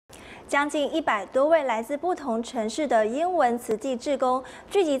将近100多位来自不同城市的英文慈济志工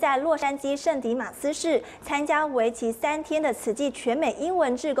聚集在洛杉矶圣迪马斯市，参加为期3天的慈济全美英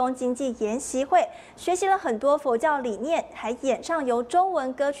文志工精进研习会，学习了很多佛教理念，还演唱由中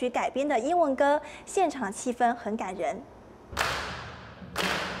文歌曲改编的英文歌，现场气氛很感人。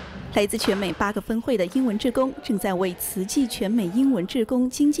 来自全美8个分会的英文志工正在为慈济全美英文志工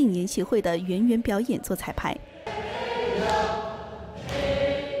精进研习会的圆缘表演做彩排。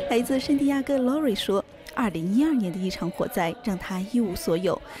来自圣地亚哥的洛丽说：“2012年的一场火灾让他一无所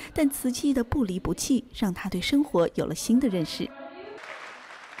有，但慈济的不离不弃让他对生活有了新的认识。”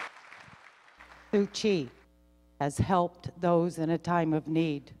 Suchi has helped those in a time of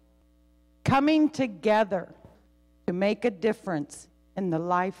need, coming together to make a difference in the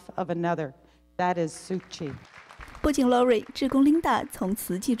life of another. That is Suchi. 不仅洛丽，志工琳达从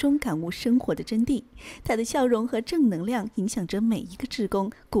慈济中感悟生活的真谛，她的笑容和正能量影响着每一个志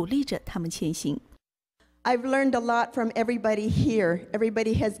工，鼓励着他们前行。I've learned a lot from everybody here.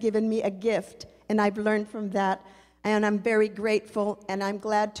 Everybody has given me a gift, and I've learned from that, and I'm very grateful, and I'm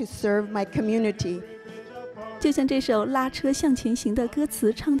glad to serve my community. 就像这首《拉车向前行》的歌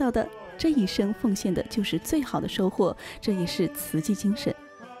词唱到的，这一生奉献的就是最好的收获，这也是慈济精神。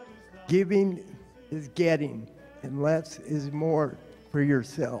Giving is getting. And less is more for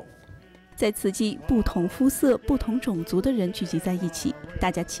yourself. 在慈济，不同肤色、不同种族的人聚集在一起，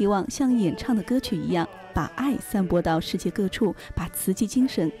大家期望像演唱的歌曲一样，把爱散播到世界各处，把慈济精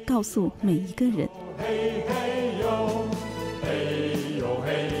神告诉每一个人。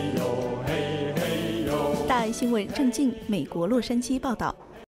大爱新闻郑静，美国洛杉矶报道。